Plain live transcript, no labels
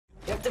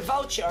You have to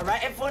vouch it,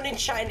 alright? Everyone in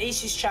chat, in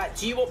Ace's chat,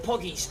 do you want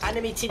poggies?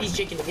 Anime titties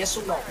jiggling, yes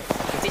or no?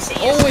 If they say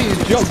yes, Always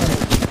jump.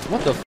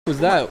 What the f was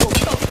that?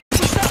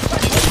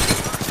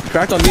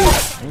 Cracked on me.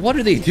 What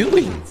are they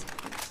doing?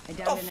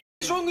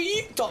 What's wrong with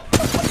you, Doc?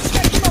 This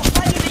guy came out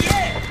flying in the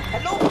air.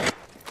 Hello?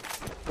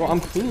 Bro, I'm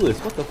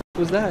clueless. What the f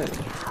was that?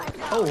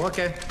 Oh,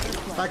 okay.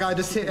 That guy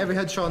just hit every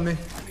headshot on me.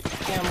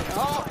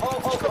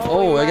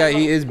 Oh, that guy,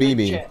 he is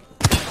beaming. Hit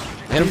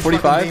him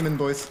 45. Beaming,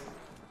 boys.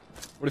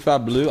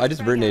 45 blue. I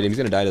just verminated him. He's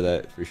gonna die to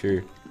that for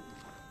sure.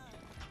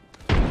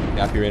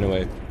 Yeah, he ran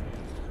away.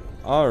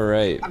 All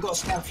right. I got a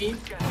scan for you.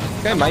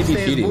 This guy might be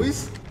cheating.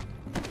 Boys.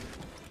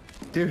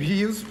 Dude,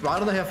 he's right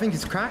on the head. I think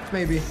he's cracked,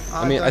 maybe.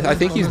 I mean, I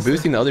think he's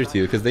boosting the other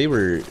two because they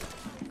were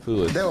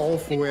clueless. They're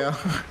awful, yeah.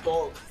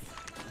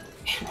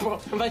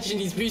 Bro, imagine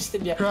he's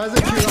boosting you. I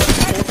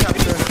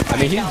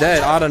mean, he's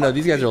dead. I don't know.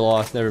 These guys are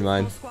lost. Never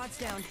mind.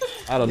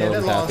 I don't know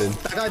what happened.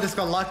 That guy just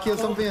got lucky or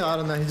something. I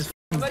don't know. He just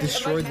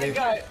destroyed me.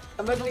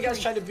 Imagine the guy's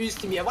trying to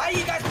boost me. Why are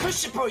you guys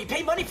pushing, bro? You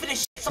pay money for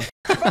this shit.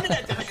 Stop running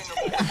at them.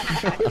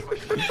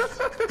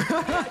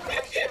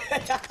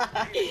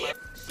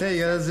 There you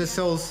go. There's his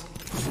souls.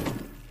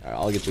 Alright,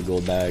 I'll get the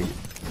gold bag.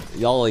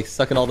 Y'all like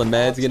sucking all the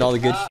meds, getting all the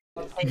good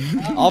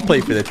shit. I'll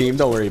play for the team.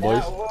 Don't worry,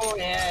 boys. Oh,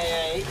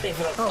 yeah. He played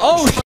for the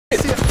oh, shit.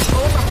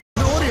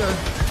 The audio.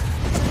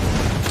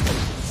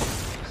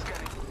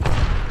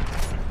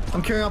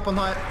 I'm queuing up on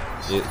height.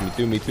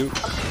 Yeah, me too.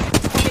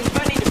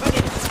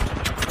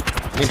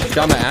 I mean,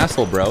 shot my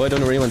asshole, bro. I don't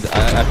know where anyone's. I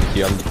have to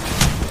queue.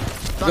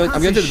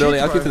 I'm getting to the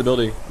building. I'll get to the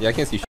building. Yeah, I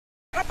can't see shit.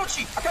 I can't push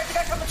you.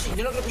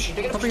 They're not gonna push you.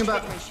 They're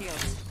gonna push you.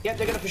 Yeah,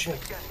 they're gonna push me.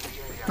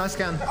 Nice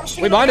scan.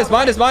 Wait, behind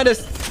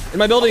us. In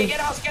my building. Get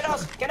us.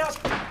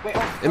 Wait,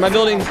 in my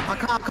building. I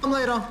can't come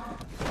later.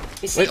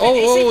 Wait,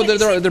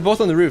 they're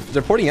both on the roof.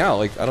 They're porting out.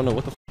 Like, I don't know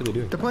what the f are they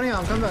doing. They're pointing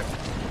out. Come back.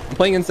 I'm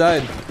playing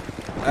inside.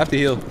 I have to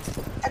heal.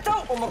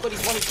 Oh my god,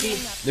 he's 1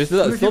 HP. There's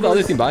still the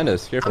other team behind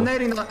us. Careful. I'm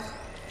nading that.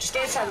 Just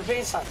stay inside. We're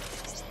inside.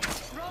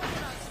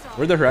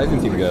 Where'd the Horizon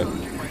team go?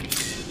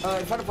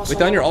 In front of us. Wait,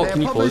 down your ult.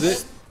 Can you close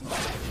it?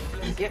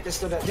 Yep, they're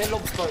still there. They're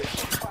low, bro.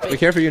 Be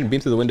careful, you're gonna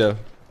beam through the window.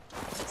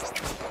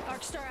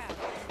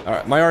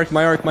 Alright, my arc.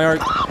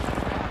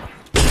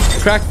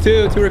 Cracked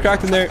two are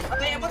cracked in there.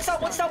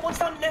 What's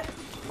down in there?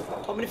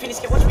 I'm gonna finish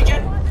it. Watch me,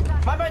 Jen.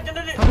 My man, no.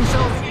 I'm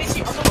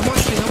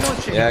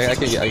watching. Yeah, I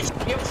can get. There's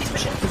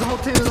a whole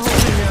team,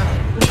 yeah.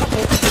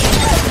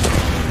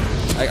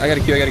 I got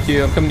a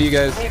queue. I'm coming to you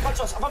guys. Hey, come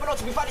to us. I'm popping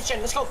out. We find this Jen.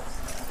 Let's go.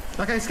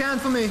 Okay, scan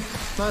for me.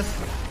 Nice.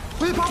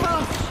 Wait, pop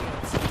out.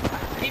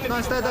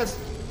 Nice, dead.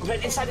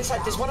 Inside.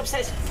 There's one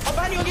upstairs. Oh,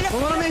 behind you, on your left.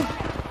 One on me.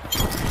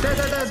 Dead.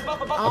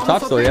 Up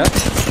top still, yeah?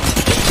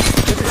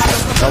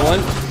 That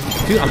one.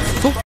 Dude, I'm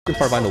so fucking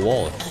far behind the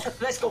wall.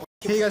 Let's go.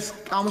 Here you guys,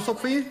 armor swap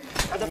for you.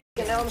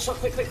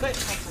 Quick.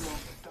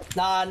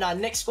 Nah.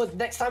 Next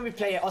time we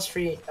play us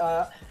three,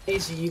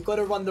 Easy, you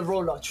gotta run the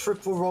roller,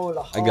 triple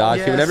roller. I got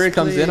you. Yes, Whenever it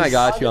comes in, I please.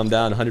 got you. I'm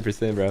down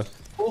 100%, bro.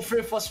 All three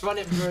of us run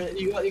it, bro.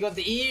 You got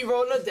the E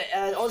roller, the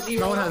Aussie roller.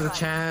 No one has a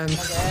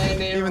chance.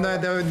 Okay, Even though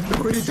they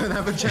really don't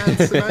have a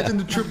chance. Imagine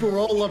the triple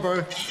roller,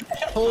 bro.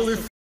 Holy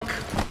f.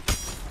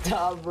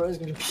 Nah, bro, it's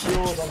gonna be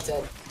pure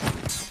content.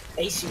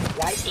 Ace,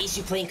 guys, Ace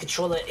playing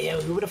controller. Ew,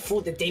 who would have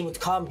thought the day would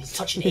come? He's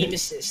touching aim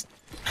assist.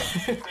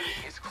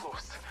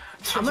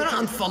 I'm gonna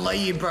unfollow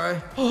you, bro.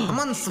 I'm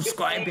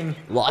unsubscribing.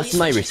 Lost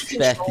my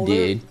respect,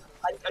 dude.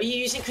 Are you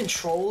using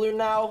controller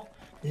now?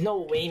 No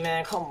way,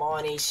 man. Come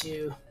on, Ace.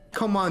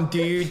 Come on,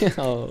 dude.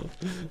 Oh,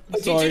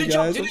 Wait, sorry,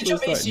 guys. I'm so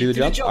sorry. Do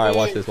the jump? Alright,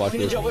 watch this. Watch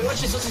this.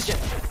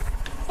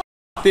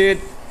 Dude.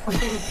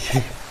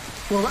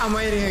 Well, I'm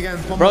waiting again.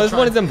 Bro, this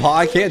one is impossible.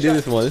 I can't do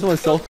this one. This one's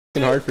so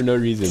fucking hard for no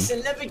reason.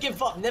 Listen, never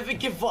give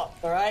up,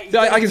 alright? Dude,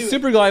 I can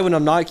super glide when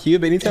I'm not Q,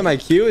 but anytime I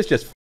Q, it's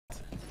just.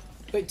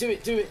 Wait, do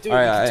it.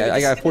 Alright, I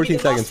got 14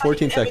 seconds.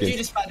 14 seconds.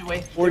 This, by the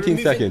way. 14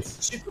 seconds.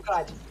 Super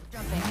glide.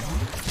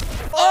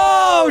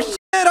 Oh shit!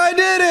 I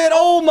did it!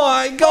 Oh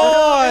my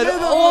god!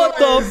 What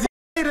the?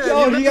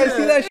 Yo, you guys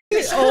see that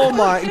shit? Oh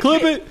my!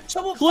 Clip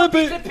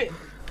it!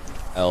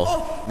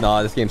 L.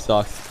 Nah, this game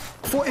sucks.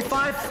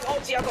 45. I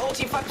got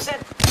ulti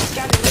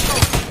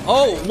 5%.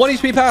 Oh, 1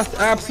 HP pass.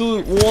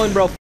 Absolute one,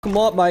 bro. Fuck him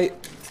up, mate.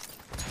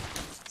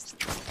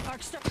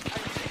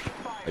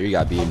 Oh, you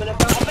got beam. I'm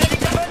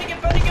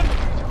burning him.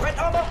 Red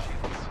armor.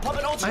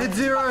 I hit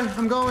 0.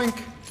 I'm going.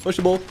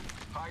 Pushable.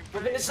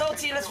 We're in the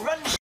salty. Let's run,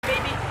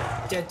 baby.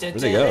 Where'd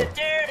they go?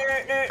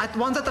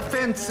 One's at the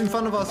fence in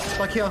front of us,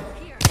 like here.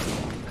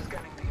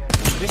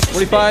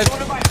 45.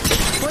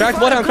 Cracked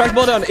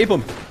bloodhound. Ape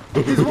him.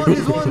 He's one.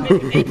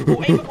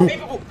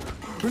 Apeable.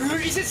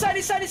 He's inside.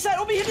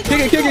 Oh, hit it.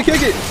 Kick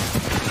it.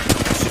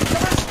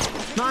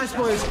 Nice,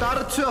 boys.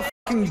 Started to a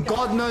fucking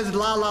god knows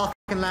la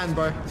fucking land,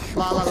 bro.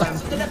 La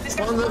land.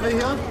 One's over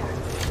here.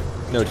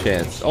 No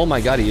chance. Oh my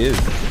god, he is.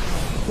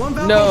 One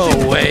No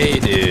way,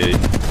 dude.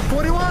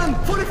 41,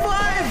 45.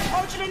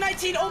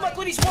 119. Oh my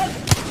god, he's won.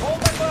 Oh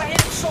my god, I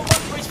hit him so much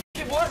for his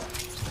fucking one.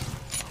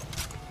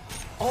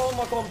 Oh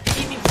my god, I'm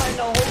beaming right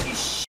now. Holy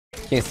shit.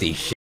 Can't see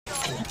shit.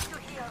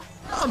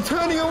 I'm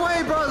turning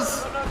away,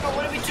 bros. No,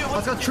 what do we do?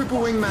 I've got triple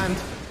wingman.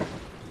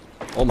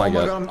 Oh my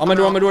god. God, On my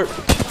door, on my door.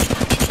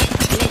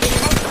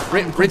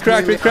 Break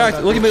cracked. Look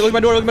at me, look at my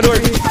door, look at my door.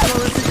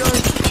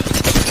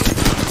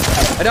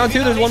 I down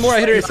 2, there's one more. I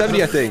hit her at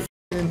 70, I think.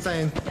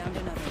 Insane.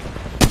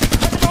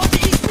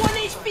 He's 1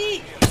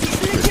 HP.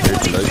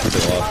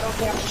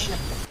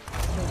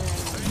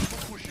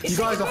 You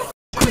guys are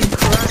fucking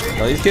cracked.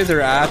 No, these kids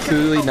are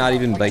absolutely not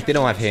even, like, they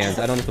don't have hands.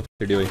 I don't know what the fuck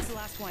they're doing.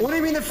 What do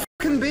you mean they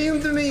fucking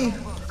beamed to me?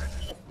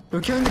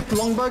 We're killing the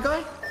longbow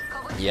guy?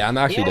 Yeah, I'm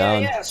actually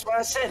down. Yeah, that's what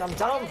I said. I'm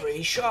down, bro.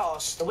 He shot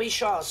us. The way he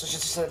shot us was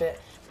just a bit.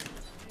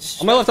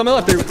 On my left,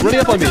 they're running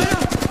up on me.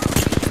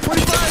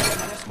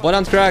 45! One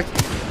arm's cracked.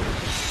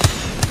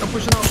 I'm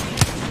pushing up.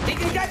 Wait.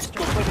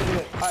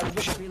 Alright, I'm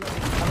pushing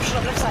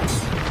up left side.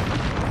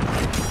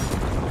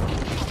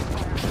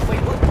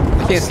 Wait, what?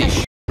 I can't see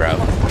shit, bro.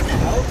 What the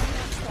hell?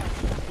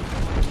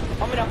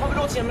 I'm in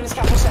ulti, I'm in this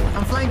cap for a second.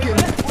 I'm flanking.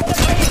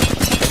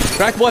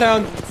 Cracked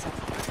Bloodhound.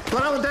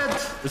 Bloodhound dead.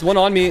 There's one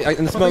on me in the I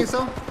smoke. think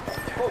so.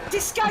 Bro,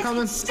 this guy's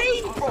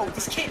insane, bro.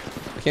 This kid.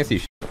 I can't see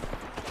shit.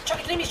 Trying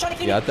to clean me,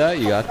 You got that?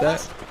 You got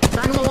that?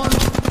 Bangalore one.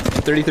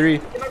 33.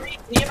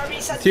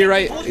 To your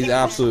right, he's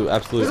absolute.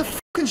 There's a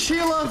fucking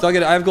Sheila. It's all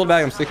good. I have gold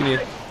bag. I'm sticking you.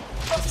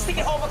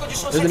 Oh my god, you're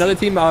so There's another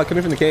team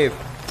coming from the cave.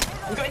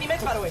 You got any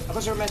meds, by the way? I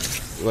thought you were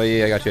meds. Well,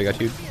 yeah, I got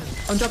you.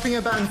 I'm jumping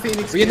a bat in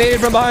Phoenix. We get naded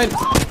from behind.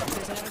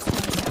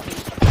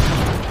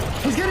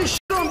 He's getting shit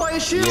on by a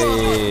Sheila.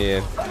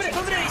 Yeah. Come here,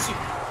 Asu.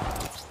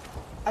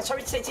 I'm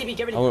sorry to say, TB,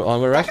 get ready.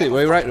 We're actually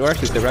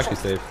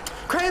safe.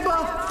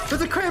 Kraber!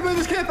 There's a Kraber in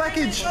this care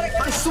package!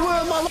 I swear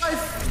on my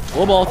life!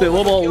 Low ball,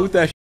 loot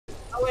that shit.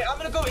 Oh, wait, I'm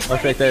gonna go. It's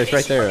right there, it's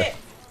right there.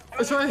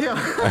 It's right here.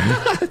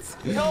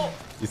 No.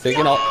 He's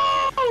taking all.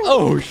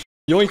 Oh,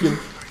 yoinking.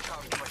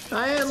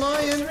 I ain't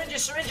lying.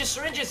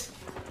 Syringes.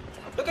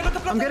 Look.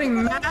 I'm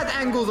getting mad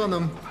angles on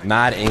them.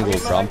 Mad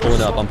angles, bro. I'm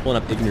pulling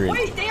up ignorant.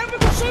 Wait, they haven't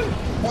got soon.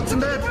 What's in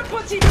there?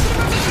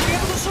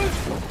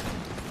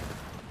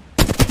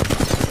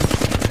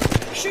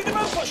 Shoot the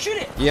robot, shoot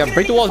it. Yeah,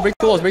 break the walls if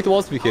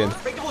we can.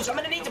 Break the walls. I'm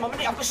gonna need them. I've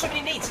got so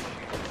many needs.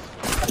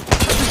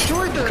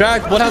 Destroyed them.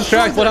 Cracked. Bloodhound's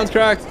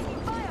cracked.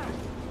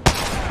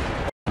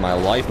 My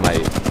life,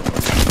 mate.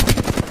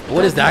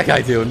 What is that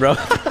guy doing, bro?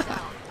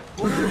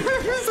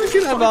 See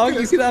that bug?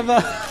 You see that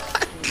bug?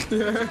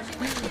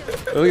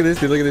 Look at this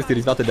dude.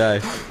 He's about to die.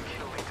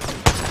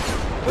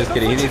 Just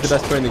kidding. He's the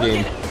best player in the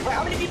game. Wait,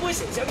 how many people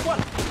is it? Is it only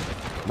one?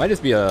 Might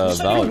just be a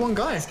Valve. One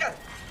guy.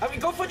 I mean,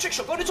 go for a trick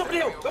shot. Go to the top of the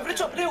hill. Go for the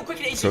top of the hill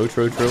quickly. True.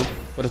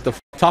 What is the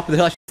top of the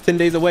hill? 10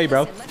 days away,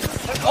 bro.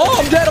 Oh,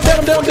 I'm dead.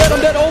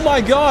 Oh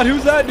my god,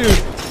 who's that dude?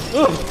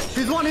 Ugh.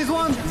 He's one. He's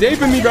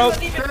aping me, bro.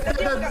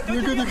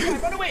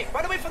 Run away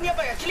from the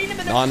other guy. Clean him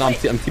in the No, I'm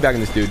teabagging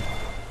this dude.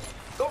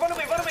 Go run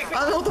away. I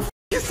don't know what the f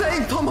you're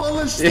saying, Tom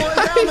Holland. Slow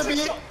down a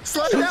bit.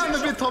 Slow down a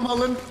bit, Tom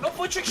Holland. Go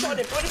for a trick shot on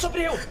him. Go to the top of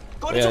the hill.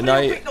 Go to the Yeah, top of the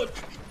hill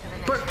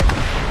quick, though.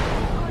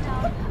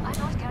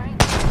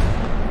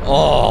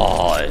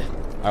 Oh.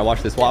 Alright,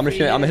 watch this. Well, I'm gonna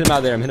hit him out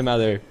of there.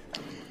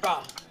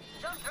 Bruh.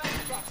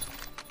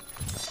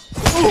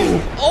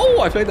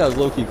 Oh, I feel like that was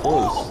low-key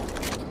close.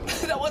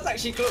 That was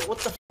actually close. What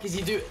the f is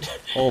he doing?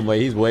 Oh my,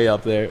 he's way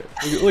up there.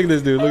 Look at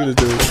this dude.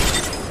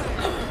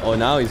 Oh,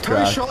 now he's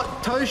crashed.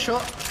 Toe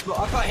shot. Bro,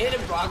 I can't hit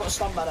him, bro. I got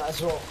stunned by that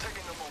as well.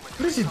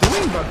 What is he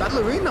doing, bro? Battle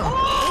Arena.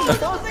 Oh,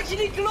 that was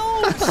actually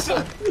close.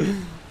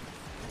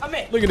 Come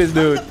here. Look at this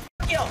dude. Come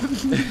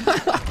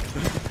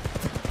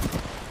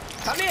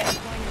here.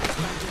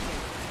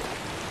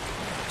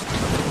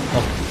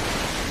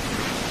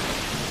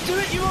 Do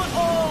it, you want?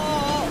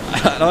 Oh.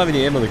 I don't have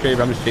any ammo in the crate,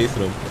 but I'm just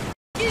chasing him.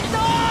 He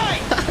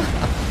died.